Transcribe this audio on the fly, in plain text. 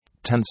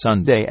10th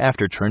Sunday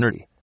after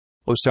Trinity.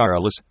 O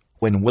sorrowless,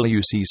 when will you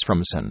cease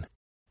from sin?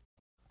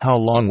 How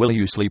long will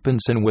you sleep in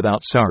sin without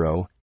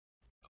sorrow?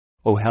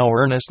 Oh, how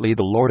earnestly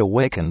the Lord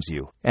awakens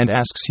you, and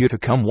asks you to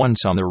come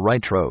once on the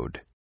right road.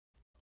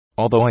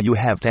 Although you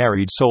have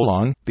tarried so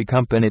long,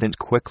 become penitent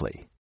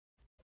quickly.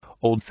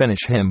 Old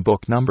Finnish Hymn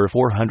Book number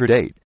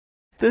 408.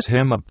 This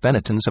hymn of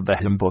penitence of the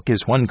hymn book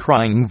is one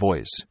crying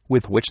voice,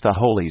 with which the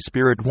Holy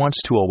Spirit wants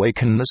to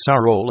awaken the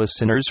sorrowless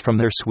sinners from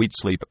their sweet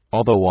sleep,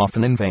 although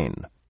often in vain.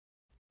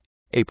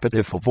 A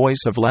pitiful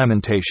voice of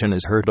lamentation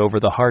is heard over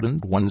the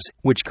hardened ones,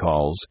 which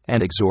calls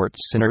and exhorts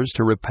sinners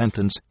to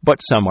repentance,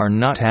 but some are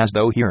not as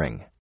though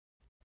hearing.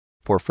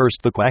 For first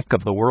the quack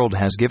of the world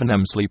has given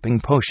them sleeping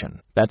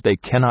potion, that they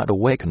cannot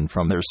awaken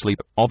from their sleep,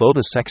 although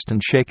the sexton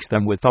shakes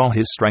them with all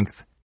his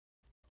strength.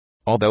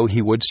 Although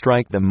he would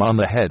strike them on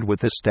the head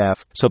with his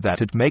staff, so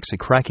that it makes a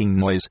cracking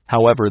noise,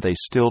 however they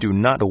still do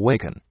not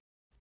awaken.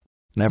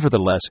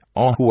 Nevertheless,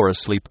 all who are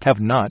asleep have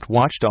not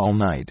watched all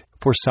night,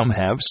 for some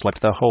have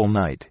slept the whole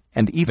night,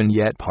 and even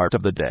yet part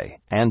of the day,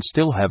 and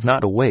still have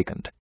not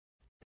awakened.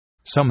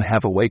 Some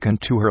have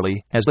awakened too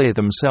early, as they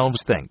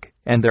themselves think,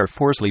 and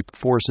therefore sleep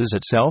forces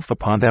itself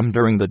upon them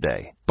during the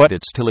day, but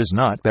it still is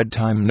not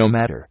bedtime no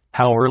matter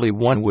how early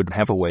one would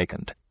have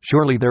awakened.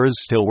 Surely there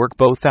is still work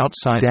both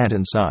outside and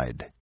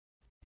inside.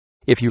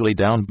 If you lay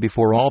down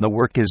before all the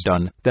work is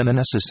done, then the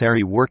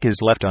necessary work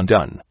is left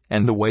undone,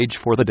 and the wage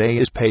for the day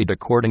is paid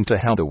according to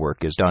how the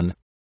work is done.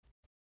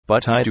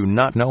 But I do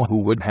not know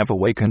who would have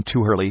awakened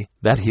too early,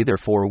 that he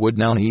therefore would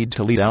now need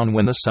to lay down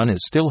when the sun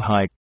is still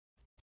high.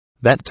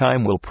 That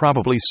time will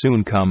probably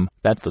soon come,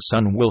 that the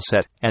sun will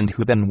set, and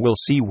who then will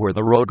see where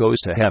the road goes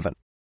to heaven.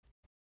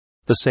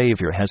 The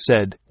Savior has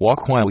said,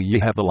 "Walk while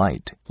ye have the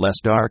light,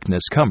 lest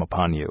darkness come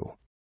upon you."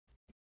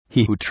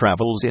 He who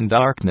travels in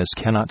darkness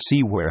cannot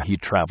see where he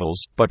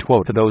travels, but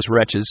woe to those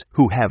wretches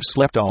who have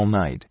slept all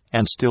night,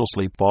 and still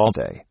sleep all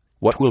day.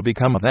 What will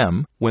become of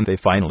them, when they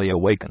finally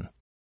awaken?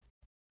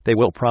 They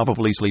will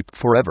probably sleep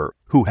forever,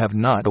 who have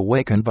not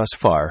awakened thus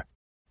far.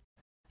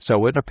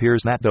 So it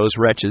appears that those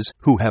wretches,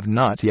 who have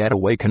not yet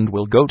awakened,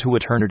 will go to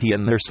eternity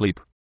in their sleep.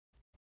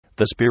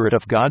 The Spirit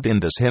of God in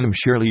this hymn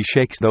surely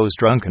shakes those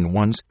drunken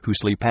ones, who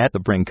sleep at the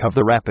brink of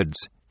the rapids,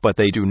 but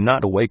they do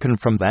not awaken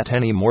from that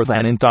any more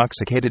than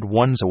intoxicated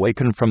ones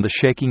awaken from the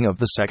shaking of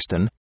the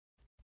sexton.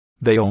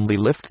 They only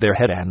lift their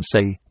head and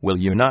say, "Will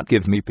you not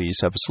give me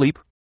peace of sleep?"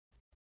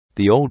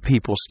 The old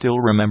people still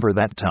remember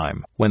that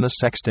time, when the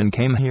sexton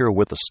came here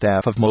with the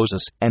staff of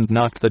Moses, and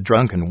knocked the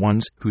drunken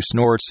ones, who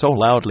snored so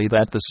loudly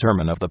that the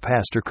sermon of the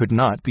pastor could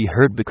not be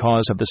heard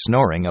because of the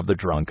snoring of the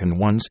drunken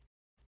ones.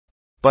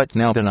 But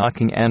now the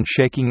knocking and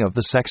shaking of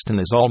the sexton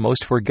is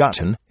almost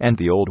forgotten, and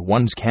the old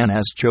ones can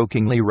as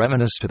jokingly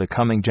reminisce to the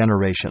coming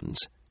generations,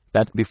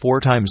 that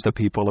before times the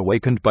people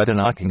awakened by the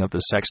knocking of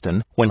the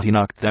sexton, when he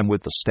knocked them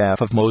with the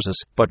staff of Moses,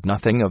 but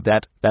nothing of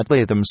that, that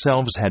they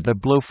themselves had a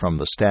blow from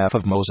the staff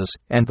of Moses,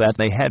 and that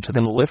they had to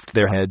then lift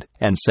their head,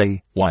 and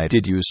say, "Why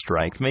did you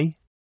strike me?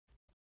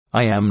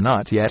 I am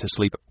not yet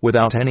asleep,"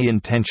 without any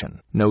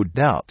intention. No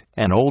doubt,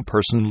 an old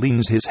person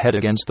leans his head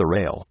against the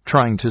rail,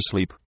 trying to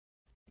sleep.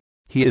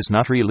 He is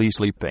not really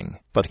sleeping,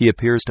 but he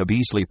appears to be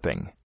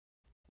sleeping.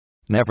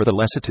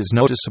 Nevertheless, it is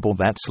noticeable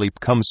that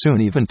sleep comes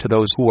soon even to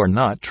those who are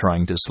not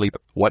trying to sleep.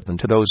 What then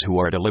to those who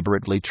are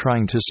deliberately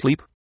trying to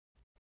sleep?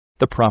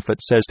 The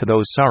prophet says to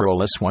those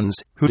sorrowless ones,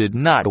 who did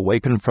not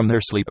awaken from their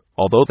sleep,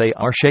 although they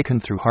are shaken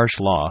through harsh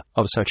law,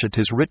 of such it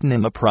is written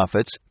in the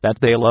prophets,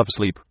 that they love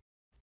sleep.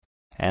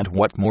 And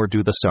what more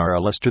do the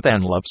sorrowless do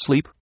than love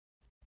sleep?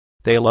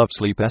 They love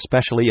sleep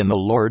especially in the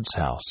Lord's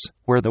house,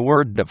 where the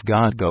word of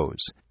God goes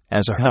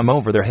as a hum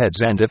over their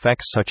heads, and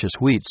effects such a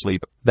sweet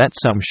sleep, that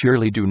some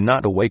surely do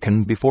not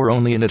awaken before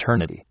only in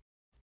eternity.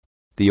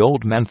 The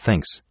old man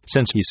thinks,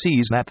 since he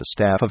sees that the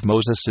staff of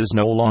Moses is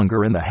no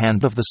longer in the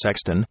hand of the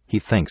sexton, he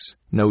thinks,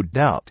 "No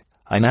doubt,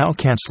 I now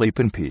can sleep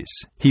in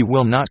peace. He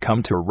will not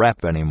come to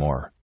rap any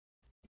more.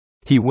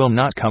 He will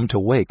not come to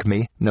wake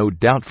me. No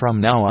doubt from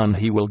now on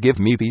he will give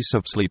me peace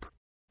of sleep.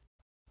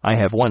 I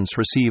have once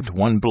received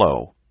one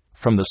blow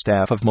from the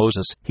staff of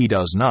Moses. He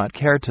does not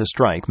care to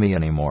strike me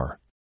any more.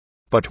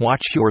 But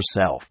watch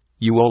yourself,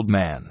 you old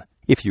man,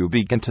 if you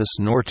begin to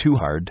snore too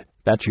hard,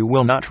 that you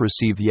will not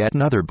receive yet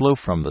another blow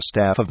from the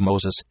staff of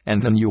Moses,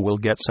 and then you will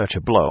get such a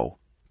blow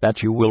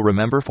that you will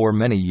remember for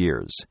many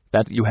years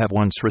that you have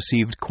once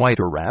received quite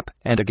a rap,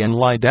 and again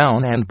lie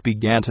down and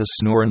began to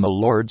snore in the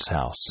Lord's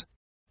house.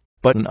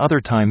 But another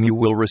time you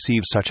will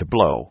receive such a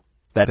blow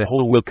that a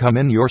hole will come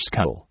in your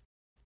skull.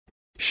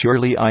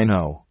 Surely I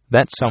know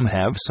that some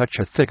have such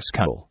a thick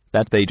skull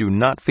that they do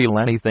not feel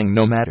anything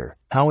no matter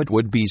how it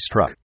would be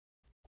struck.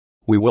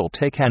 We will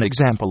take an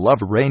example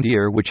of a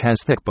reindeer which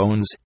has thick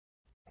bones.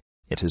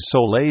 It is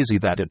so lazy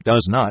that it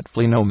does not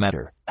flee no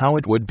matter how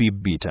it would be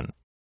beaten.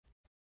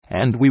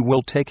 And we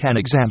will take an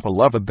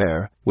example of a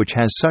bear which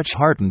has such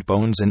hardened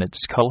bones in its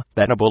skull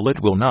that a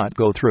bullet will not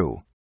go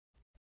through.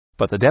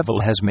 But the devil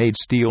has made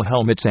steel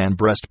helmets and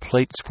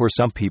breastplates for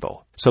some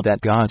people, so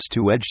that God's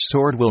two-edged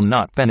sword will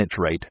not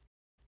penetrate.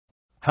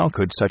 How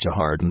could such a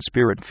hardened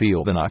spirit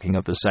feel the knocking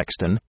of the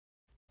sexton?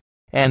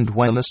 And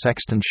when the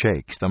sexton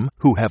shakes them,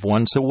 who have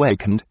once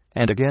awakened,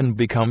 and again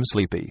become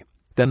sleepy,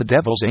 then the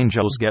devil's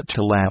angels get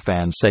to laugh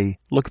and say,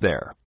 "Look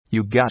there,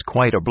 you got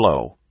quite a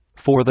blow."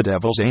 For the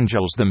devil's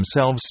angels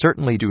themselves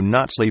certainly do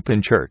not sleep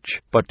in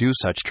church, but do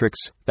such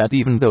tricks that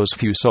even those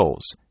few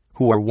souls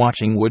who are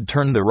watching would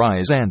turn their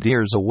eyes and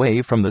ears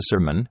away from the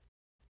sermon.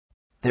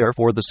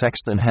 Therefore the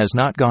sexton has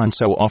not gone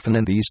so often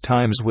in these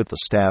times with the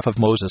staff of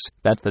Moses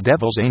that the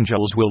devil's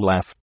angels will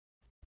laugh.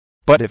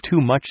 But if too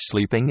much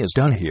sleeping is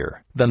done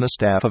here, then the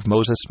staff of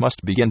Moses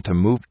must begin to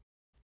move.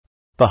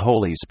 The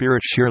Holy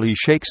Spirit surely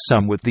shakes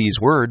some with these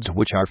words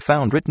which are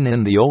found written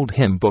in the old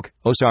hymn book,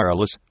 "O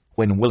sorrowless,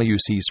 when will you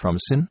cease from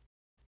sin?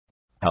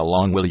 How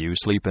long will you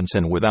sleep in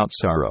sin without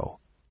sorrow?"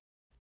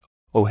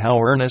 Oh, how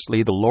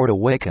earnestly the Lord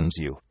awakens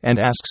you, and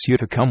asks you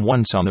to come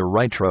once on the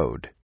right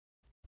road.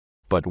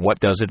 But what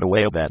does it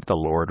avail that the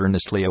Lord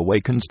earnestly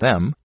awakens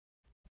them?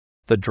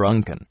 The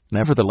drunken,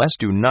 nevertheless,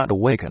 do not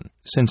awaken,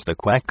 since the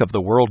quack of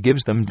the world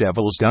gives them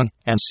devil's dung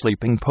and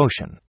sleeping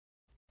potion.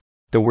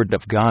 The word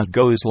of God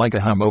goes like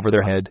a hum over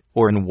their head,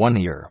 or in one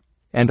ear,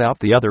 and out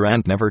the other,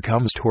 and never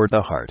comes toward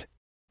the heart.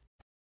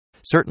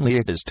 Certainly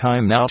it is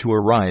time now to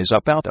arise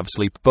up out of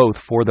sleep, both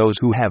for those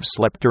who have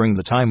slept during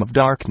the time of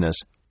darkness,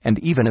 and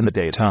even in the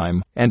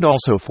daytime, and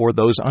also for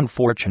those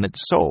unfortunate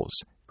souls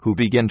who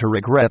begin to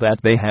regret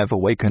that they have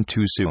awakened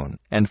too soon,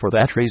 and for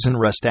that reason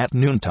rest at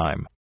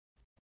noontime.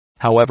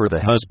 However,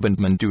 the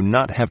husbandmen do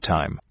not have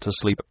time to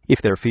sleep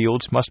if their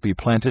fields must be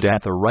planted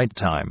at the right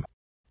time.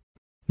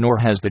 Nor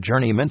has the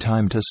journeyman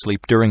time to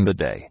sleep during the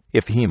day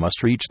if he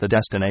must reach the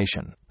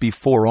destination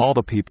before all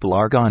the people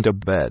are gone to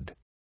bed.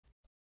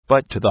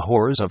 But to the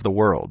whores of the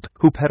world,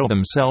 who peddle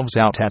themselves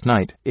out at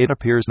night, it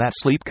appears that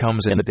sleep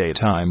comes in the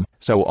daytime.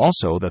 So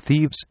also the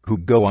thieves, who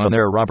go on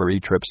their robbery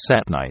trips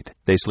at night,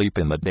 they sleep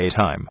in the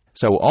daytime.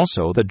 So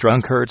also the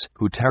drunkards,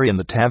 who tarry in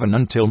the tavern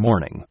until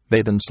morning,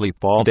 they then sleep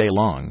all day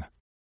long.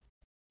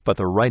 But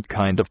the right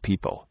kind of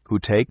people, who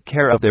take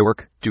care of their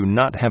work, do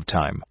not have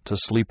time to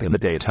sleep in the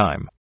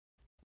daytime.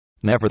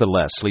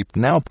 Nevertheless, sleep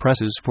now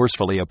presses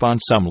forcefully upon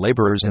some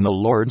laborers in the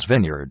Lord's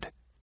vineyard.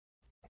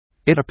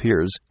 It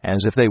appears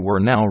as if they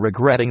were now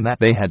regretting that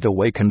they had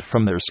awakened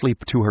from their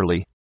sleep too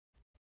early.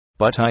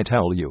 But I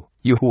tell you,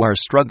 you who are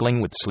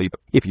struggling with sleep,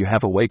 if you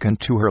have awakened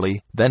too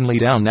early, then lie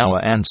down now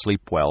and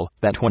sleep well,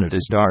 that when it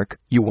is dark,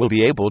 you will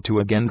be able to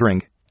again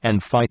drink,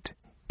 and fight,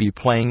 be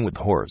playing with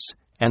whores,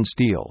 and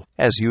steal,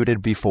 as you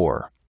did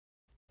before.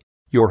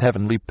 Your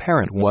heavenly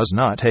parent was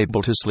not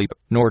able to sleep,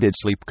 nor did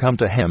sleep come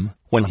to him,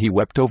 when he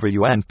wept over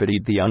you and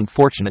pitied the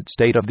unfortunate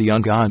state of the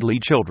ungodly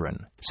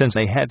children, since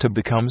they had to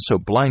become so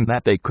blind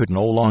that they could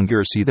no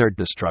longer see their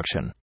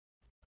destruction.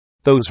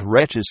 Those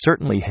wretches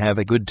certainly have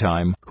a good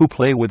time, who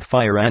play with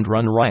fire and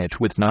run riot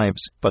with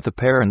knives, but the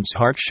parent's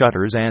heart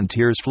shudders and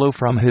tears flow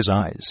from his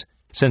eyes,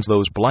 since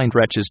those blind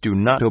wretches do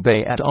not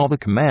obey at all the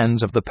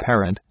commands of the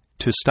parent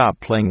to stop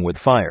playing with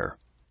fire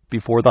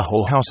before the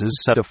whole house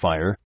is set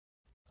afire.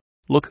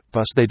 Look,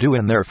 thus they do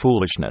in their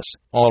foolishness.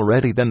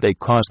 Already then they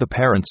cause the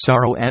parent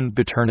sorrow and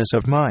bitterness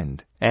of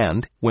mind,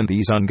 and, when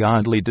these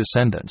ungodly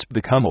descendants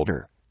become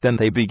older, then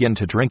they begin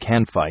to drink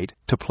and fight,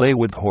 to play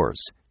with whores,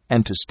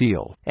 and to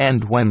steal.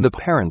 And when the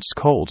parent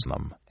scolds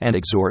them, and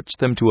exhorts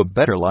them to a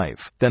better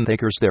life, then they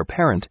curse their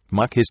parent,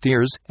 mock his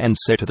tears, and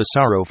say to the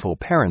sorrowful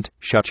parent,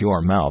 "Shut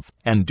your mouth,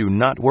 and do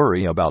not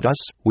worry about us,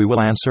 we will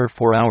answer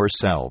for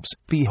ourselves.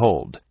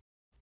 Behold,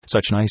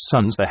 such nice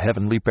sons the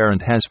heavenly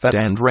parent has fed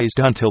and raised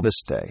until this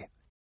day."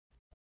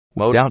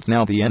 No doubt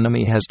now the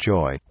enemy has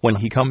joy when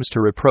he comes to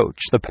reproach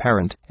the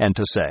parent, and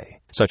to say,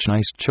 "Such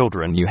nice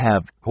children you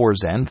have,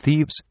 whores and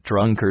thieves,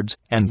 drunkards,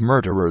 and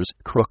murderers,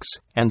 crooks,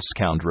 and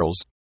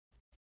scoundrels."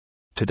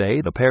 Today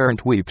the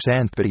parent weeps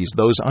and pities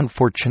those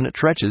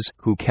unfortunate wretches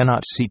who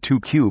cannot see 2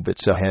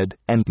 cubits ahead,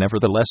 and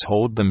nevertheless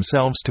hold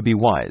themselves to be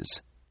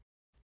wise.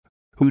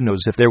 Who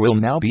knows if there will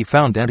now be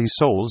found any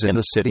souls in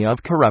the city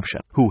of corruption,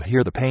 who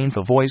hear the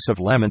painful voice of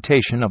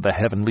lamentation of the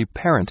heavenly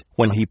parent,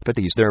 when he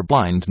pities their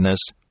blindness,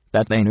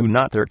 that they knew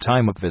not their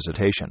time of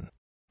visitation.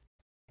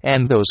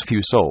 And those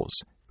few souls,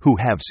 who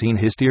have seen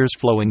his tears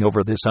flowing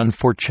over this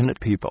unfortunate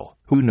people,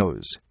 who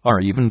knows, are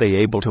even they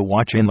able to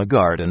watch in the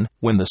garden,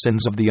 when the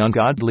sins of the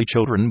ungodly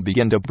children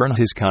begin to burn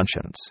his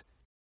conscience?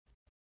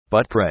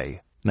 But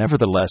pray,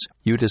 nevertheless,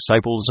 you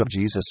disciples of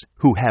Jesus,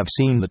 who have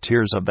seen the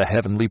tears of the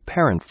heavenly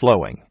parent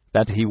flowing,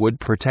 that he would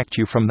protect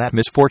you from that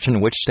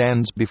misfortune which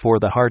stands before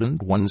the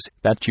hardened ones,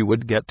 that you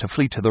would get to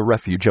flee to the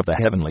refuge of the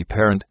heavenly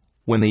parent,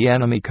 when the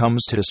enemy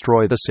comes to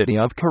destroy the city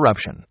of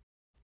corruption.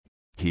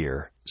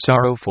 Hear,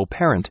 sorrowful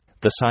parent,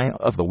 the sigh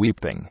of the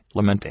weeping,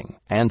 lamenting,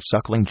 and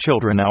suckling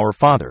children, our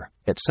Father,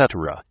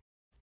 etc.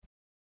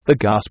 The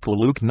Gospel,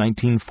 Luke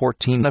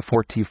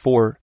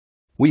 19:14-44.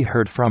 We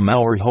heard from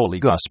our Holy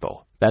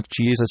Gospel that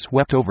Jesus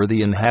wept over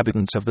the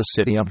inhabitants of the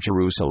city of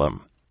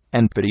Jerusalem,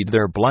 and pitied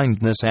their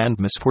blindness and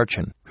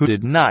misfortune, who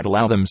did not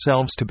allow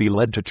themselves to be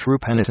led to true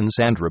penitence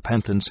and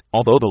repentance,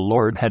 although the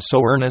Lord had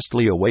so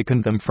earnestly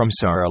awakened them from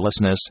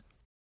sorrowlessness.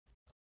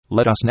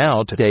 Let us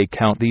now today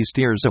count these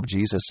tears of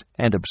Jesus,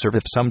 and observe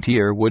if some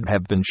tear would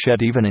have been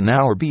shed even in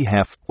our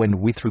behalf, when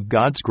we through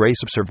God's grace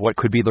observe what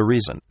could be the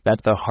reason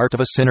that the heart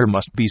of a sinner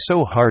must be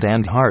so hard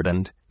and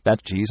hardened,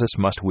 that Jesus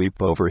must weep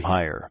over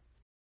higher.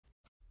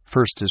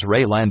 First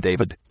Israel and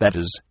David, that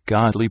is,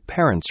 godly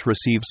parents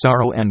receive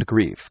sorrow and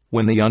grief,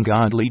 when the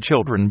ungodly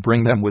children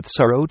bring them with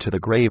sorrow to the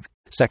grave.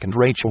 Second,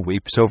 Rachel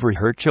weeps over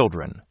her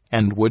children,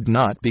 and would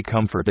not be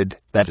comforted,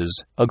 that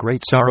is, a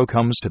great sorrow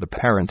comes to the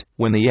parent,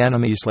 when the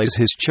enemy slays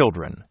his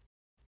children.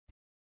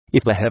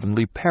 If the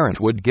heavenly parent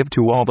would give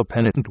to all the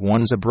penitent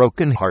ones a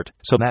broken heart,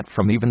 so that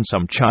from even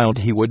some child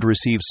he would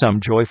receive some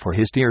joy for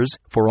his tears,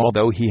 for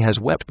although he has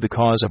wept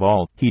because of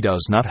all, he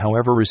does not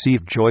however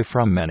receive joy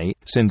from many,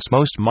 since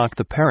most mock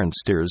the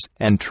parent's tears,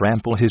 and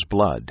trample his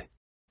blood.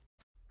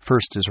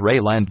 First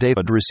Israel and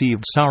David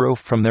received sorrow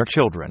from their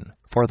children,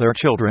 for their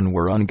children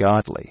were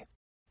ungodly.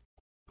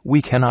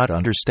 We cannot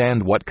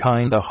understand what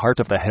kind the heart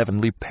of the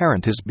heavenly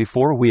parent is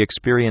before we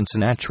experience a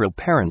natural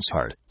parent's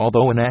heart.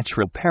 Although a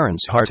natural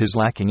parent's heart is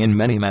lacking in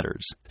many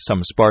matters,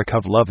 some spark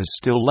of love is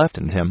still left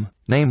in him,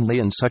 namely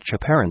in such a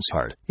parent's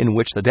heart, in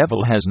which the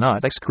devil has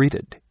not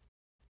excreted.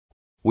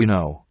 We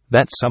know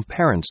that some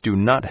parents do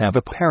not have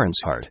a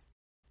parent's heart.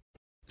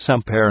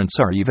 Some parents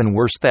are even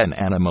worse than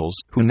animals,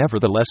 who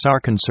nevertheless are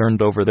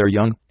concerned over their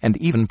young, and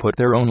even put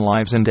their own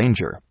lives in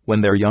danger,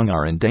 when their young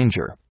are in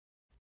danger.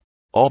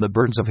 All the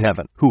birds of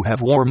heaven, who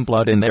have warm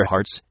blood in their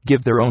hearts,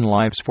 give their own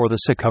lives for the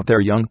sake of their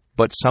young,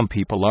 but some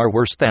people are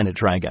worse than a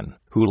dragon,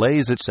 who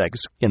lays its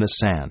eggs in the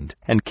sand,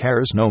 and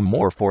cares no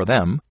more for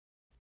them.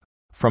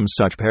 From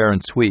such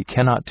parents we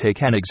cannot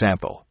take an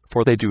example,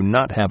 for they do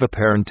not have a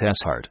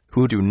parentess heart,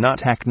 who do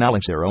not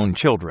acknowledge their own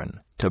children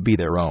to be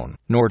their own,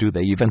 nor do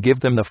they even give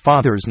them the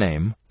father's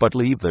name, but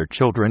leave their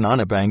children on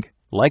a bank,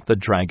 like the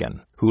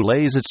dragon, who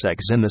lays its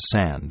eggs in the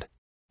sand.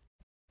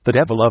 The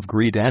devil of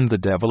greed and the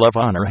devil of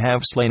honor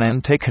have slain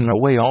and taken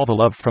away all the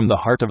love from the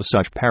heart of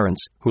such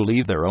parents, who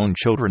leave their own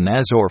children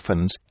as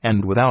orphans,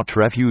 and without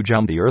refuge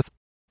on the earth.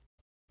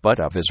 But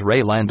of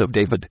Israel and of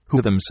David,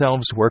 who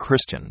themselves were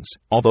Christians,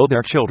 although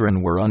their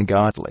children were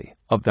ungodly,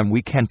 of them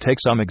we can take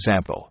some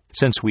example,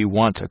 since we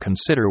want to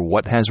consider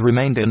what has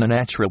remained in the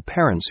natural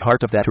parent's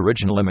heart of that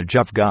original image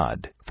of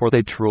God, for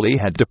they truly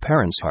had the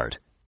parent's heart.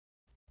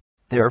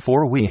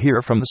 Therefore we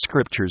hear from the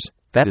Scriptures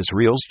that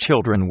Israel's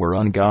children were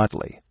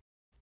ungodly.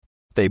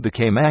 They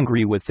became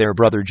angry with their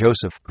brother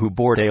Joseph, who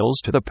bore tales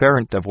to the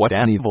parent of what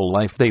an evil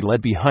life they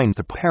led behind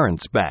the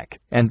parent's back,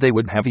 and they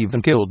would have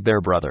even killed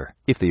their brother,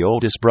 if the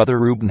oldest brother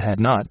Reuben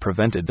had not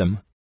prevented them.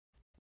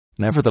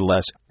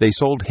 Nevertheless, they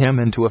sold him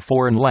into a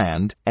foreign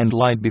land, and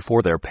lied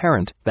before their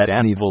parent that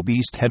an evil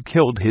beast had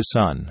killed his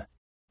son.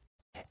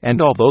 And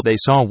although they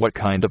saw what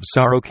kind of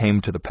sorrow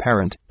came to the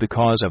parent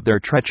because of their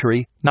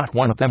treachery, not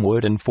one of them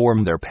would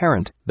inform their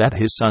parent that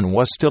his son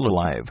was still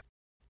alive.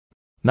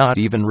 Not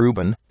even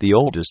Reuben, the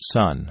oldest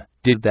son,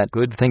 did that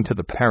good thing to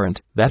the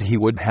parent, that he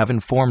would have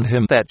informed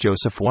him that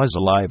Joseph was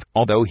alive,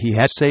 although he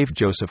had saved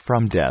Joseph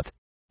from death.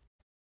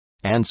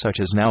 And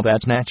such is now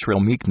that natural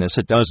meekness,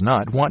 it does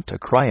not want to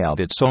cry out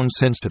its own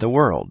sins to the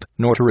world,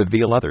 nor to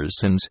reveal others'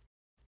 sins.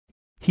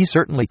 He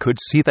certainly could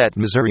see that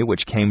misery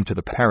which came to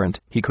the parent,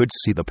 he could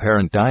see the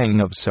parent dying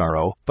of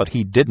sorrow, but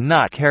he did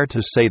not care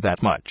to say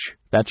that much,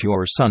 that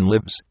your son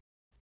lives.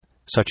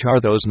 Such are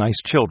those nice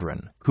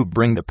children, who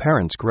bring the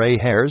parents' gray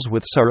hairs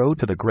with sorrow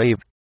to the grave.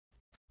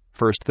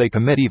 First they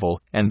commit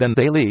evil, and then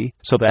they lie,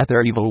 so that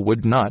their evil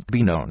would not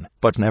be known,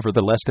 but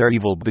nevertheless their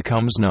evil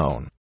becomes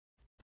known.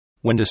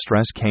 When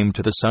distress came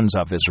to the sons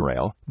of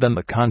Israel, then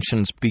the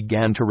conscience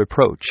began to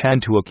reproach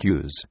and to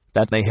accuse,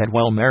 that they had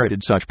well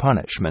merited such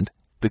punishment,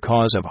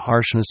 because of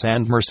harshness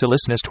and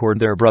mercilessness toward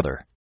their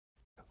brother.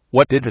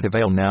 What did it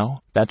avail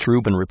now, that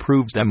Reuben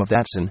reproves them of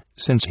that sin,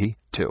 since he,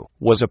 too,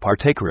 was a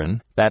partaker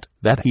in that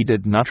he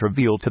did not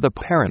reveal to the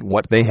parent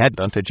what they had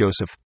done to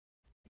Joseph?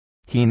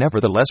 He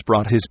nevertheless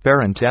brought his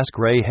parentess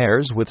gray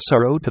hairs with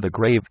sorrow to the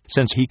grave,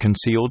 since he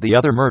concealed the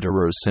other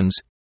murderers' sins.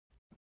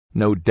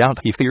 No doubt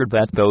he feared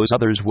that those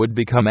others would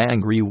become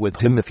angry with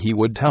him if he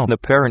would tell the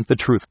parent the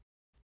truth.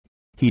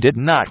 He did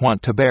not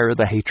want to bear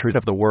the hatred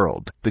of the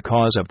world,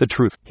 because of the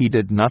truth. He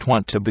did not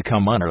want to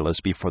become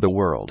honorless before the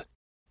world.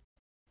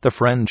 The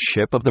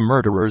friendship of the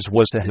murderers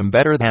was to him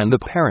better than the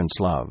parents'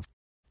 love.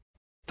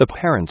 The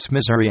parents'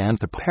 misery and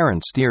the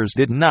parents' tears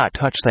did not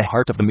touch the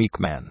heart of the meek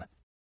man.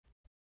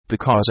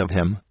 Because of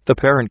him, the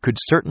parent could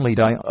certainly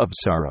die of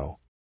sorrow.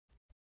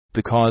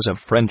 Because of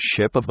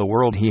friendship of the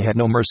world, he had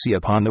no mercy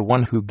upon the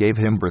one who gave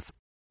him birth.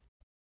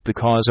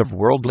 Because of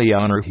worldly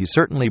honor, he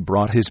certainly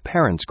brought his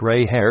parents'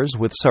 gray hairs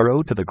with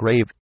sorrow to the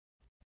grave.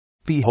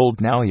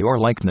 Behold now your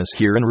likeness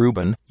here in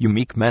Reuben, you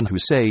meek men who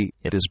say,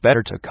 it is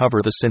better to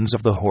cover the sins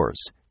of the whores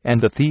and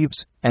the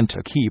thieves, and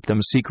to keep them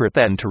secret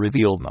than to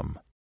reveal them.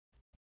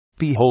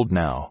 Behold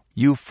now,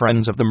 you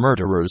friends of the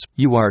murderers,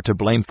 you are to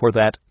blame for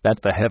that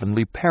the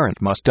heavenly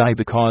parent must die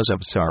because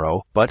of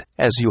sorrow, but,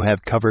 as you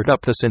have covered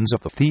up the sins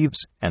of the thieves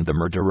and the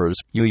murderers,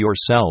 you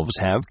yourselves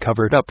have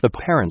covered up the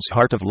parent's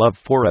heart of love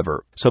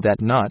forever, so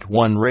that not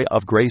one ray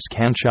of grace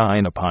can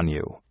shine upon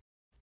you.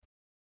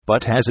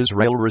 But as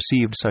Israel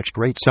received such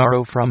great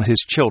sorrow from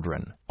his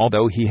children,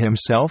 although he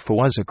himself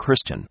was a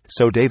Christian,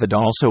 so David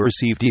also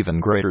received even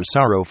greater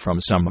sorrow from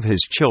some of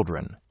his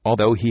children,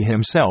 although he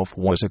himself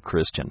was a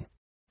Christian.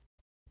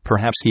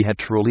 Perhaps he had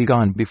truly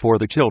gone before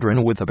the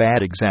children with a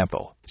bad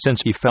example,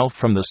 since he fell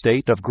from the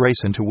state of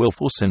grace into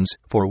willful sins,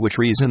 for which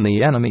reason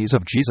the enemies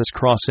of Jesus'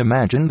 cross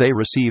imagine they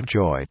receive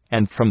joy,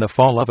 and from the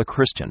fall of a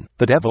Christian,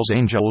 the devil's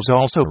angels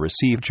also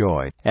receive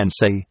joy, and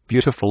say,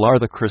 "Beautiful are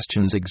the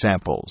Christians'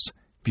 examples.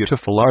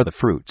 Beautiful are the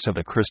fruits of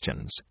the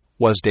Christians."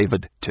 Was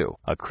David, too,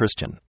 a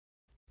Christian?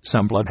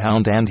 Some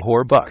bloodhound and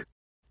whorebuck.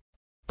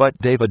 But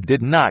David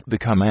did not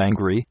become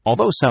angry,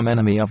 although some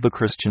enemy of the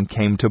Christian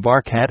came to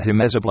bark at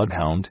him as a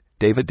bloodhound.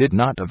 David did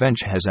not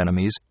avenge his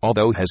enemies,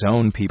 although his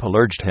own people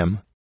urged him.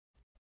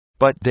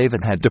 But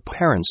David had a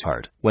parent's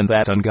heart when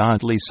that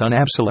ungodly son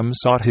Absalom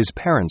sought his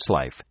parent's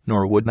life,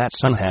 nor would that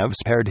son have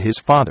spared his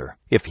father,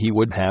 if he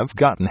would have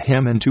gotten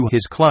him into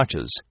his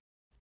clutches.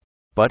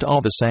 But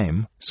all the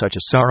same, such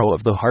a sorrow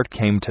of the heart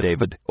came to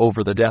David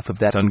over the death of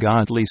that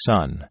ungodly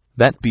son,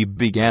 that he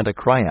began to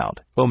cry out,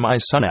 "O my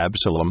son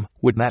Absalom,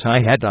 would that I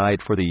had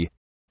died for thee!"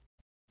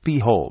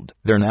 Behold,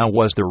 there now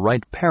was the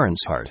right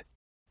parent's heart.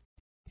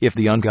 If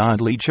the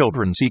ungodly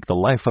children seek the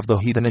life of the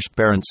heathenish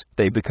parents,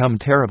 they become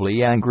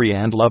terribly angry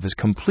and love is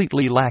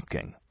completely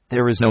lacking.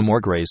 There is no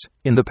more grace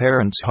in the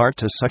parent's heart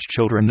to such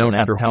children, no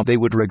matter how they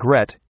would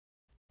regret.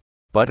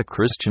 But a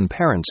Christian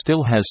parent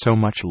still has so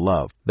much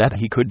love that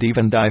he could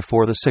even die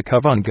for the sake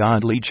of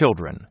ungodly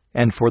children,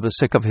 and for the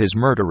sake of his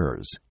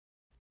murderers.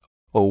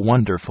 O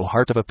wonderful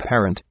heart of a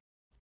parent!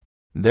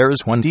 There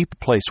is one deep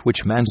place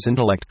which man's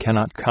intellect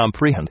cannot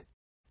comprehend.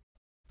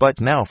 But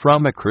now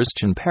from a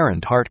Christian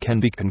parent heart can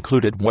be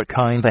concluded what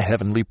kind the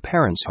heavenly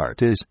parent's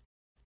heart is.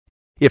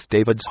 If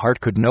David's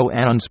heart could know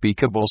an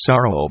unspeakable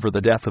sorrow over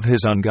the death of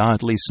his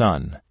ungodly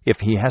son, if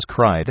he has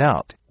cried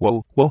out,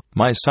 "Woe, woe,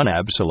 my son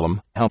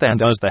Absalom," how then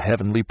does the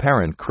heavenly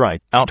parent cry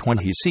out when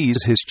he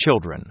sees his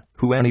children,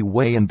 who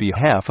anyway in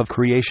behalf of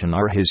creation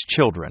are his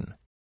children?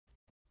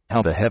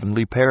 How the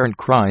heavenly parent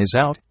cries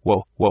out,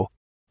 "Woe, woe,"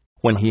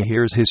 when he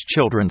hears his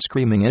children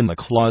screaming in the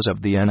claws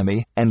of the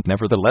enemy, and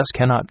nevertheless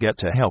cannot get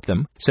to help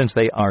them, since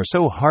they are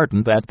so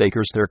hardened that they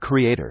curse their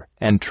Creator,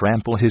 and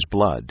trample his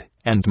blood,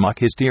 and mock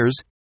his tears.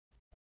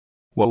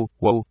 Woe,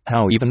 woe,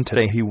 how even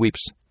today he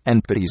weeps,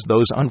 and pities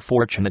those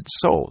unfortunate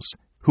souls,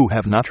 who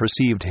have not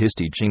received his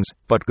teachings,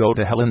 but go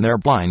to hell in their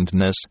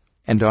blindness,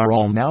 and are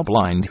all now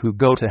blind who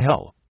go to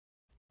hell.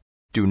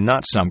 Do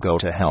not some go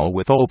to hell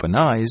with open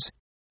eyes?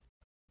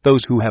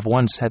 Those who have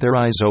once had their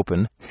eyes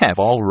open, have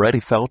already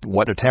felt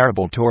what a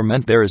terrible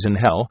torment there is in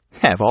hell,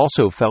 have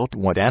also felt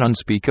what an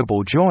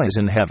unspeakable joy is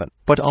in heaven,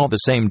 but all the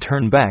same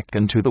turn back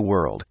into the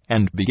world,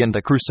 and begin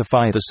to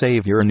crucify the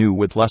Savior anew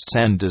with lusts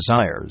and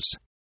desires.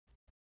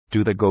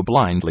 Do they go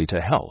blindly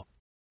to hell?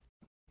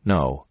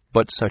 No,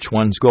 but such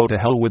ones go to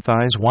hell with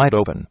eyes wide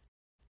open.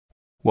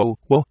 Woe,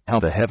 woe, how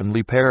the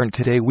heavenly parent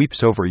today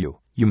weeps over you,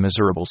 you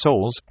miserable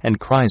souls, and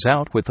cries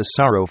out with a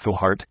sorrowful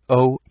heart,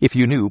 "Oh, if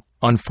you knew,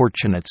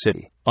 unfortunate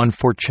city,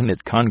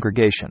 unfortunate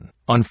congregation,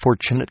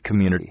 unfortunate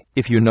community,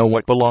 if you know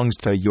what belongs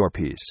to your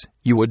peace,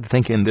 you would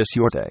think in this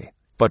your day,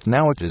 but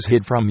now it is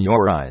hid from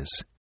your eyes."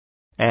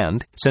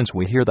 And, since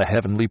we hear the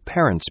heavenly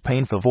parent's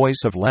painful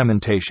voice of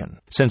lamentation,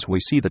 since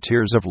we see the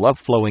tears of love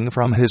flowing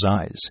from his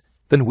eyes,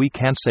 then we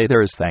can't say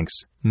there is thanks,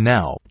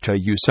 now, to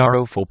you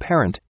sorrowful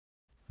parent.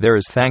 There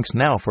is thanks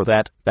now for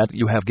that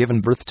you have given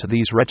birth to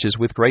these wretches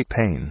with great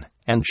pain,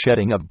 and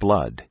shedding of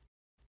blood.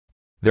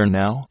 There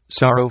now,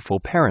 sorrowful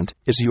parent,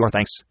 is your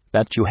thanks,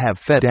 that you have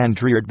fed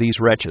and reared these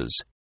wretches.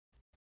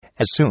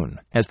 As soon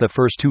as the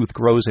first tooth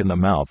grows in the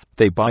mouth,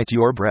 they bite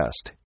your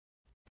breast.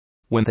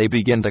 When they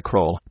begin to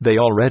crawl, they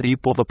already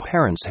pull the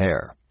parent's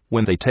hair.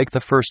 When they take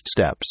the first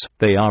steps,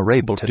 they are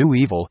able to do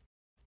evil.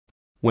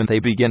 When they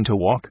begin to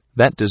walk,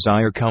 that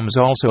desire comes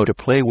also to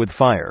play with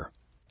fire,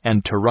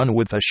 and to run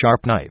with a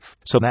sharp knife,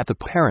 so that the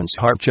parent's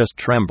heart just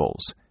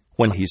trembles,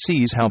 when he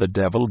sees how the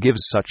devil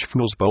gives such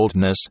fools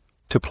boldness,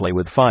 to play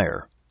with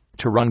fire,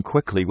 to run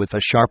quickly with a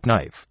sharp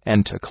knife,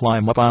 and to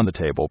climb up on the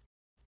table.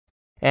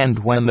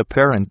 And when the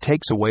parent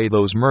takes away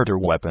those murder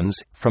weapons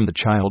from the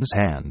child's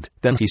hand,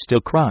 then he still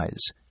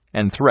cries,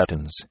 and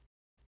threatens.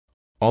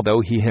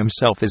 Although he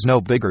himself is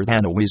no bigger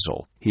than a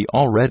weasel, he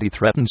already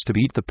threatens to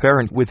beat the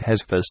parent with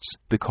his fists,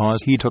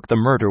 because he took the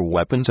murder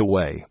weapons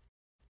away.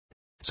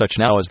 Such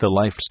now is the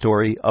life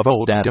story of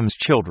old Adam's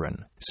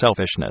children: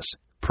 selfishness,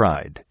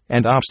 pride,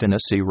 and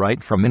obstinacy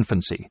right from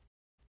infancy.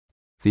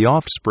 The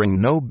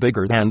offspring no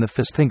bigger than the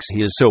fist thinks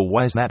he is so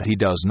wise that he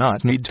does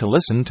not need to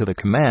listen to the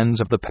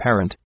commands of the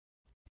parent.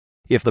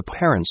 If the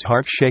parent's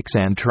heart shakes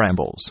and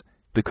trembles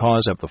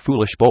because of the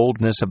foolish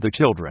boldness of the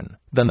children,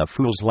 then the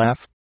fools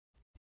laugh.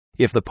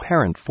 If the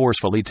parent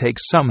forcefully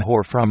takes some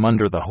whore from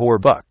under the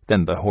whore buck,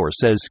 then the whore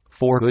says,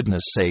 "For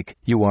goodness sake,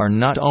 you are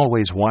not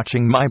always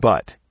watching my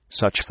butt."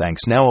 Such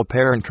thanks now a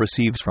parent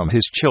receives from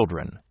his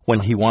children,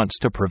 when he wants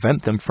to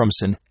prevent them from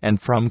sin,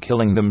 and from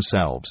killing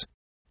themselves.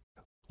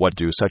 What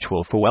do such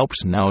willful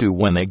whelps now do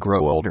when they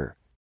grow older?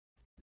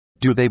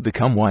 Do they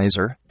become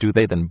wiser? Do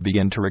they then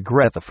begin to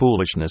regret the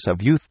foolishness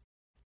of youth?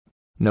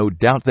 No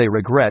doubt they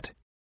regret.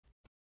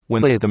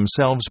 When they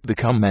themselves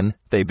become men,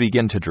 they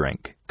begin to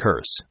drink,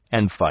 curse,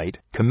 and fight,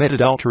 commit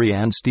adultery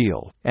and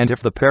steal. And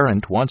if the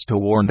parent wants to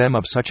warn them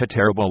of such a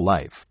terrible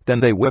life,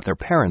 then they whip their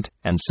parent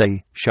and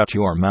say, "Shut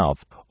your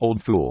mouth,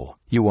 old fool,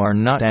 you are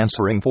not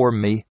answering for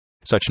me."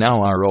 Such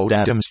now are old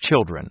Adam's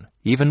children,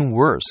 even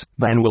worse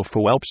than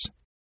willful whelps.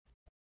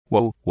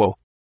 Woe, woe!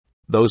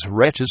 Those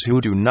wretches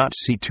who do not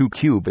see 2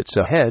 cubits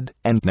ahead,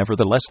 and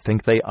nevertheless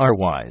think they are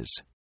wise.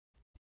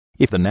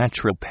 If the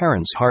natural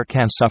parent's heart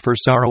can suffer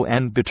sorrow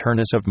and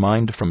bitterness of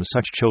mind from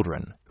such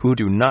children, who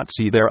do not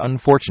see their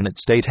unfortunate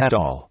state at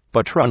all,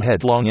 but run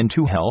headlong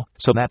into hell,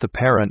 so that the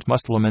parent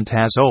must lament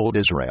as old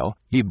Israel,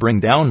 "Ye bring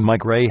down my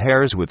gray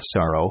hairs with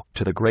sorrow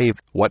to the grave,"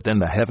 what then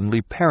the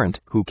heavenly parent,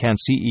 who can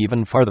see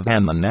even farther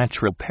than the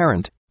natural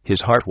parent?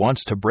 His heart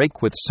wants to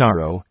break with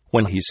sorrow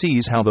when he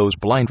sees how those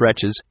blind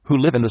wretches, who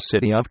live in the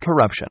city of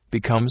corruption,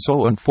 become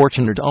so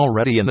unfortunate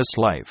already in this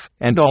life,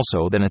 and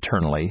also then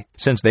eternally,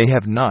 since they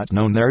have not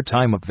known their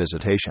time of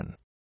visitation.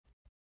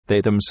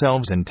 They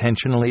themselves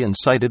intentionally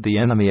incited the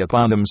enemy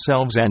upon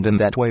themselves, and in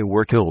that way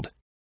were killed.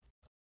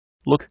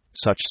 Look,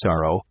 such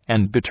sorrow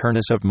and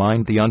bitterness of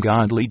mind the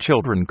ungodly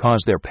children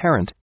cause their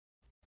parent.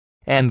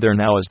 And there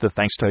now is the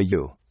thanks to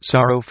you,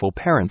 sorrowful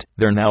parent,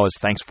 there now is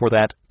thanks for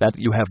that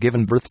you have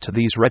given birth to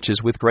these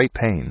wretches with great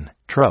pain,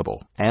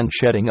 trouble, and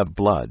shedding of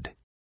blood.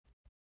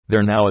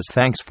 There now is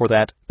thanks for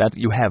that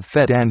you have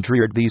fed and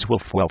reared these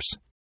wolf whelps.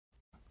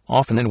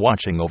 Often in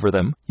watching over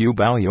them, you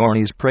bow your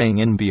knees praying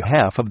in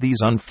behalf of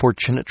these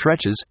unfortunate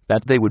wretches,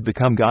 that they would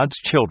become God's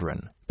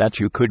children, that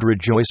you could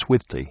rejoice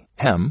with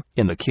them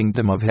in the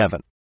kingdom of heaven.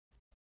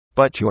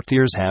 But your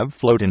tears have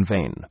flowed in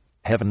vain.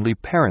 Heavenly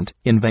Parent,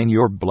 in vain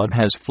your blood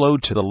has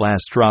flowed to the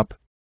last drop.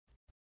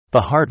 The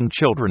hardened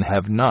children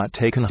have not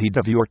taken heed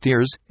of your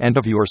tears and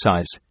of your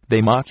sighs. They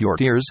mock your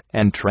tears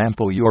and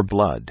trample your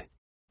blood.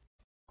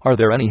 Are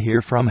there any here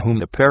from whom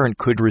the parent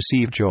could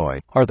receive joy?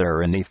 Are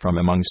there any from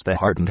amongst the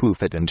hardened who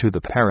fit into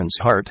the parent's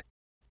heart?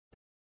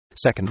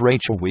 Second,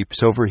 Rachel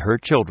weeps over her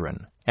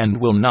children,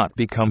 and will not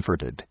be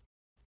comforted.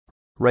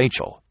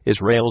 Rachel,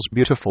 Israel's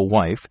beautiful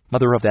wife,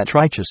 mother of that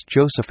righteous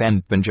Joseph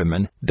and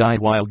Benjamin, died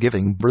while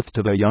giving birth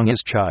to the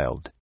youngest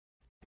child.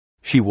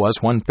 She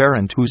was one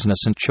parent whose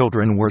innocent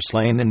children were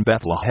slain in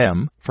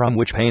Bethlehem, from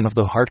which pain of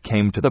the heart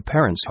came to the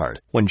parent's heart,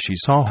 when she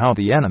saw how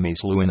the enemy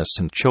slew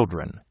innocent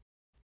children.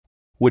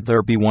 Would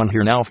there be one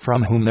here now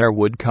from whom there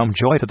would come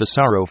joy to the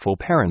sorrowful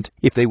parent,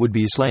 if they would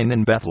be slain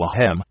in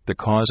Bethlehem,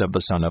 because of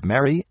the son of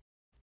Mary?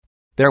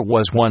 There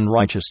was one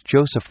righteous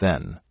Joseph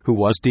then, who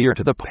was dear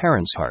to the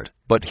parent's heart,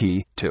 but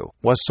he, too,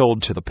 was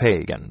sold to the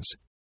pagans.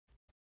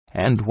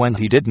 And when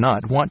he did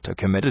not want to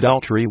commit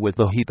adultery with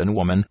the heathen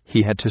woman,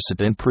 he had to sit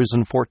in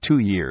prison for 2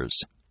 years.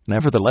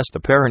 Nevertheless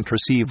the parent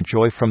received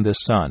joy from this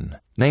son,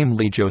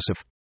 namely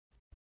Joseph.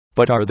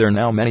 But are there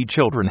now many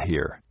children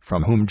here,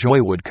 from whom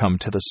joy would come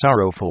to the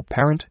sorrowful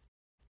parent?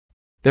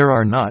 There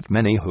are not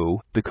many who,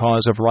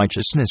 because of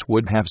righteousness,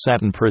 would have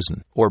sat in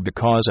prison, or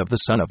because of the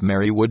son of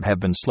Mary would have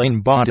been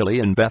slain bodily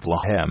in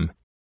Bethlehem.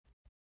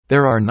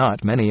 There are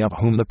not many of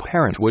whom the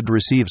parent would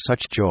receive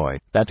such joy,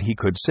 that he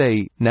could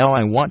say, "Now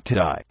I want to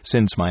die,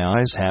 since my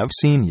eyes have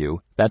seen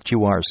you, that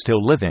you are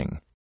still living."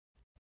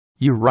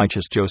 You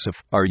righteous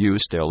Joseph, are you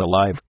still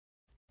alive?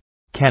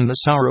 Can the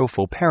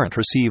sorrowful parent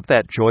receive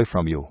that joy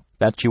from you,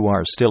 that you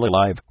are still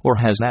alive, or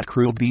has that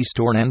cruel beast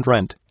torn and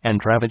rent,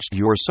 and ravaged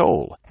your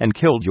soul, and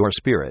killed your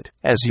spirit,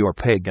 as your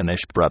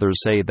paganish brothers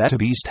say that a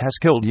beast has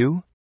killed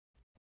you?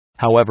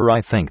 However,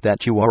 I think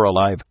that you are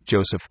alive,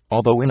 Joseph,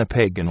 although in a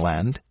pagan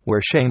land,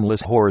 where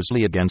shameless whores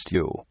lie against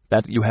you,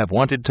 that you have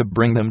wanted to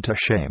bring them to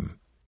shame.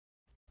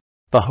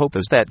 The hope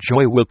is that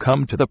joy will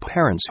come to the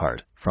parent's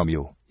heart from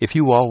you, if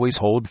you always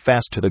hold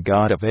fast to the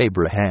God of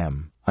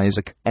Abraham,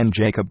 Isaac, and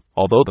Jacob.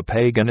 Although the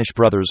paganish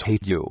brothers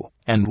hate you,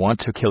 and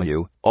want to kill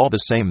you, all the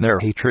same their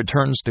hatred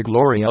turns to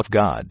glory of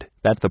God,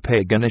 that the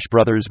paganish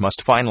brothers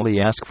must finally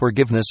ask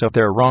forgiveness of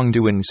their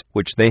wrongdoings,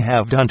 which they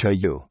have done to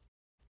you.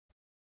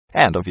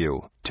 And of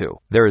you, too,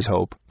 there is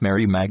hope,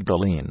 Mary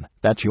Magdalene,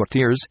 that your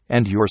tears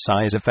and your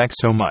sighs affect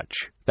so much,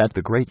 that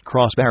the great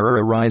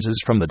cross-bearer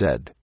arises from the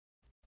dead.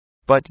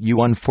 But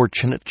you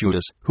unfortunate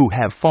Judas, who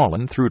have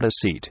fallen through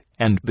deceit,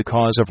 and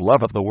because of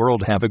love of the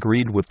world have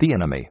agreed with the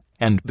enemy,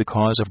 and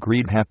because of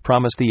greed have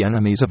promised the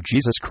enemies of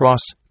Jesus'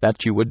 cross,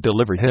 that you would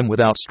deliver him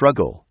without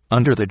struggle,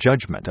 under the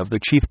judgment of the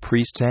chief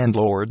priests and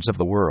lords of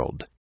the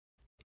world.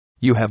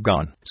 You have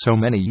gone so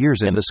many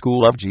years in the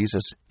school of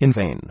Jesus, in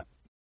vain.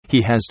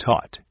 He has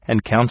taught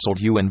and counseled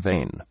you in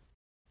vain.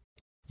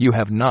 You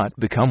have not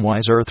become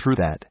wiser through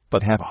that,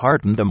 but have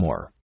hardened the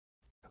more.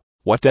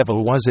 What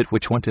devil was it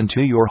which went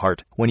into your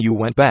heart when you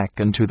went back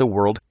into the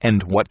world,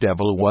 and what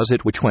devil was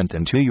it which went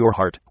into your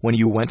heart when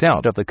you went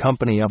out of the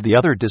company of the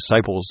other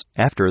disciples,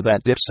 after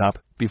that dip-sup,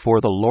 before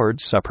the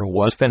Lord's Supper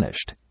was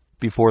finished,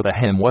 before the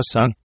hymn was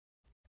sung?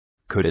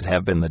 Could it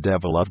have been the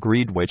devil of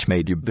greed which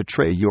made you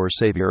betray your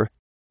Savior?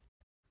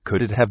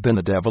 Could it have been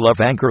the devil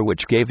of anger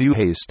which gave you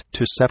haste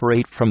to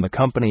separate from the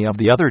company of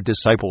the other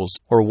disciples,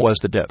 or was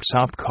the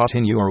dipsop caught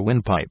in your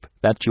windpipe,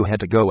 that you had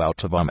to go out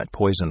to vomit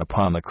poison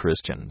upon the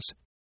Christians?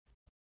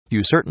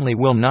 You certainly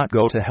will not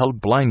go to hell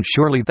blind,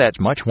 surely that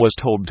much was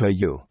told to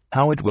you.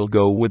 How it will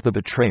go with the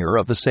betrayer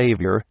of the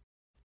Savior?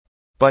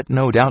 But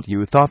no doubt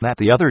you thought that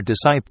the other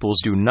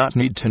disciples do not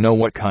need to know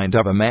what kind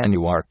of a man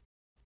you are.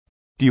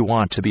 Do you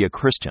want to be a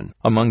Christian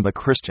among the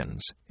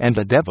Christians, and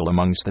a devil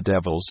amongst the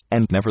devils,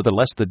 and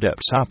nevertheless the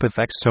dipsop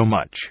affects so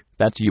much,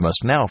 that you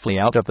must now flee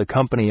out of the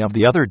company of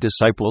the other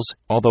disciples,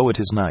 although it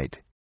is night?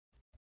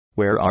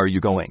 Where are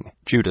you going,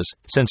 Judas,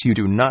 since you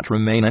do not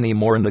remain any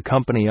more in the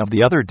company of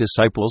the other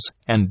disciples,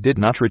 and did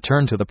not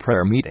return to the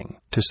prayer meeting,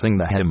 to sing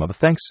the hymn of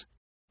thanks?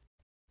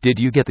 Did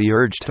you get the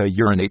urge to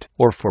urinate,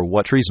 or for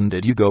what reason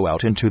did you go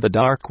out into the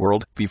dark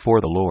world, before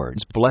the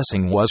Lord's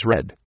blessing was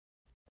read?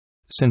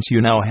 Since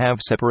you now have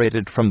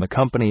separated from the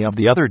company of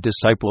the other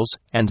disciples,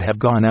 and have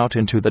gone out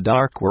into the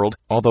dark world,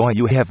 although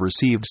you have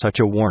received such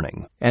a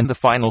warning, and the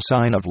final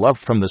sign of love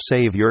from the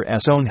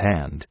Savior's own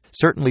hand,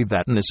 certainly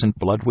that innocent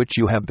blood which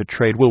you have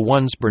betrayed will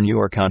once burn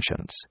your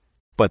conscience.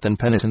 But then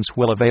penitence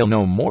will avail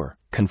no more,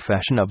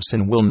 confession of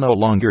sin will no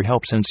longer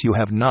help, since you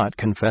have not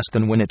confessed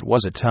then when it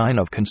was a time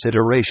of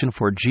consideration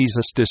for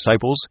Jesus'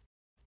 disciples.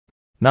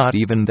 Not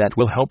even that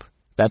will help,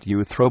 that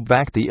you throw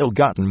back the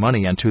ill-gotten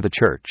money into the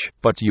church,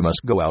 but you must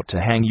go out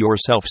to hang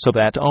yourself, so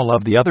that all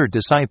of the other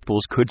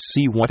disciples could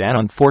see what an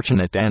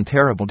unfortunate and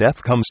terrible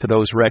death comes to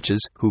those wretches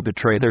who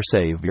betray their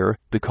Savior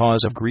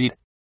because of greed.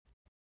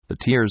 The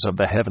tears of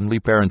the Heavenly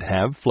Parent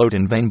have flowed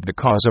in vain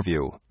because of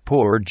you,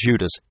 poor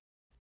Judas.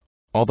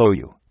 Although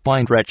you,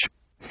 blind wretch,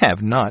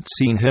 have not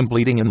seen him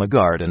bleeding in the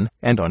garden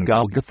and on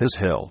Golgotha's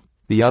hill,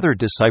 the other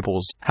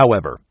disciples,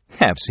 however,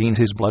 have seen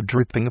his blood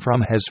dripping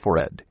from his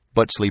forehead.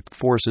 But sleep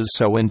forces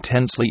so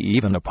intensely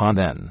even upon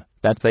them,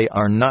 that they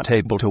are not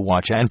able to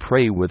watch and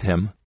pray with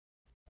him.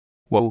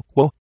 Woe,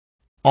 woe!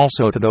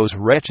 Also to those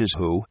wretches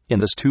who, in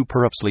the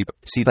stupor of sleep,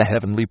 see the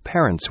Heavenly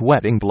Parent's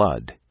wedding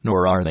blood,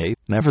 nor are they,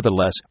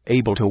 nevertheless,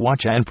 able to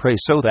watch and pray,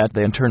 so that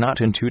they enter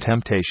not into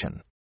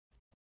temptation.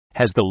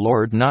 Has the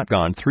Lord not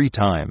gone 3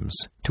 times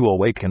to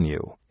awaken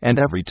you, and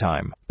every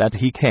time that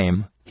he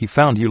came, he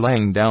found you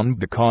laying down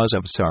because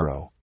of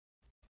sorrow?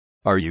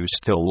 Are you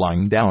still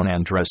lying down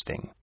and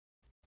resting?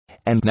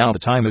 And now the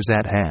time is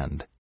at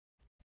hand.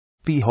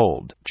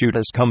 Behold,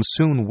 Judas comes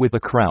soon with a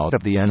crowd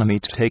of the enemy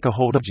to take a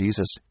hold of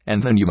Jesus,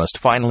 and then you must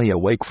finally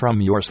awake from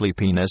your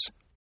sleepiness.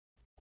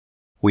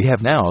 We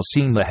have now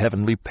seen the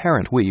Heavenly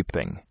Parent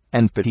weeping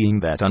and pitying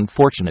that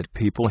unfortunate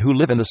people who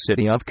live in the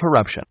city of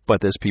corruption,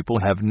 but this people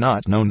have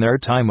not known their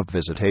time of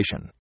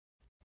visitation.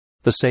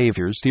 The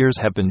Savior's tears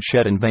have been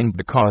shed in vain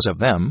because of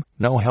them.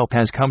 No help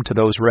has come to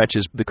those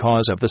wretches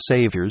because of the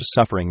Savior's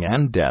suffering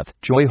and death.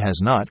 Joy has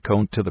not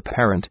come to the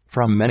Parent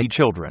from many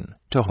children,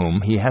 to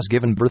whom he has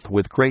given birth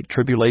with great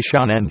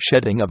tribulation and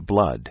shedding of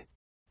blood.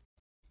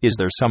 Is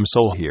there some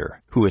soul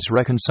here who is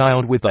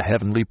reconciled with the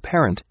Heavenly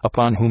Parent,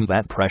 upon whom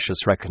that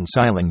precious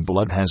reconciling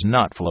blood has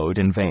not flowed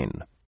in vain?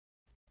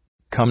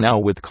 Come now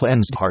with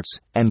cleansed hearts,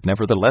 and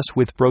nevertheless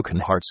with broken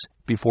hearts,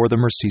 before the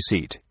mercy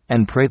seat,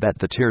 and pray that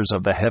the tears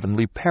of the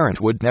Heavenly Parent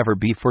would never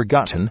be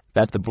forgotten,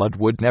 that the blood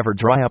would never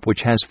dry up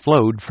which has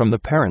flowed from the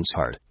Parent's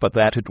heart, but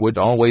that it would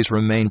always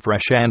remain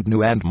fresh and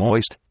new and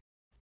moist.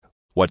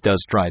 What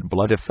does dried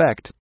blood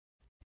effect?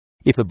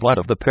 If the blood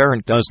of the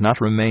Parent does not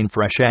remain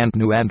fresh and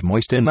new and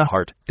moist in the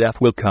heart,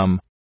 death will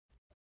come.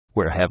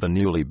 Where have the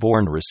newly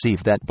born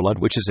received that blood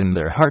which is in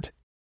their heart?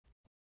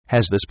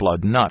 Has this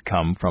blood not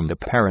come from the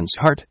Parent's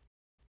heart?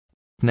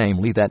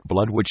 Namely, that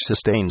blood which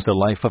sustains the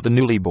life of the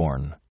newly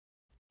born.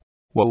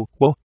 Woe,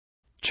 woe!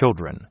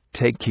 Children,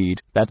 take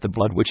heed that the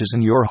blood which is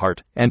in your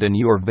heart and in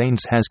your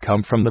veins has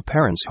come from the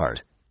Parent's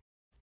heart.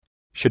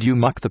 Should you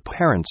mock the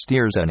Parent's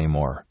tears any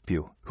more,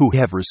 you, who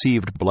have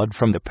received blood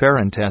from the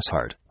Parent's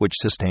heart, which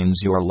sustains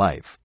your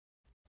life?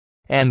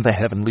 And the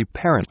Heavenly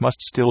Parent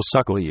must still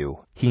suckle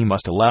you. He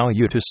must allow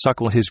you to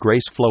suckle his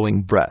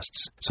grace-flowing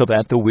breasts, so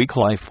that the weak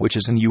life which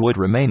is in you would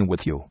remain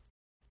with you.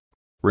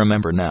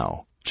 Remember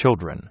now,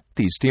 children,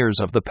 these tears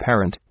of the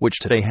Parent, which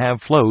today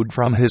have flowed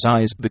from his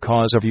eyes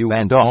because of you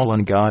and all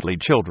ungodly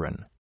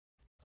children.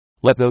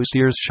 Let those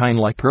tears shine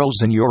like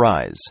pearls in your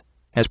eyes,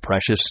 as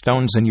precious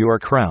stones in your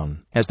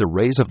crown, as the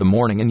rays of the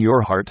morning in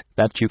your heart,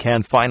 that you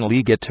can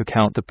finally get to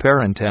count the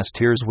Parent's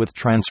tears with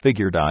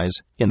transfigured eyes,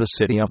 in the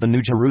city of the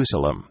New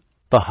Jerusalem,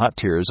 the hot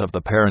tears of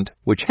the Parent,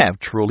 which have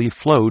truly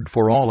flowed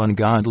for all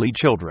ungodly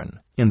children,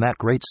 in that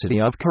great city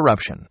of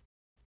corruption.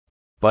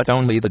 But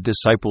only the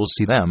disciples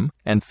see them,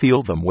 and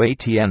feel them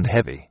weighty and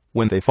heavy,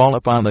 when they fall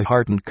upon the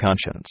hardened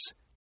conscience.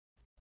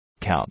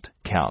 Count,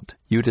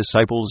 you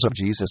disciples of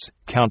Jesus,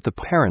 count the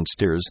Parent's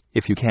tears,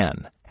 if you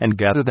can, and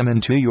gather them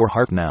into your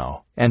heart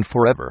now, and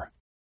forever.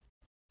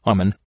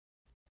 Amen.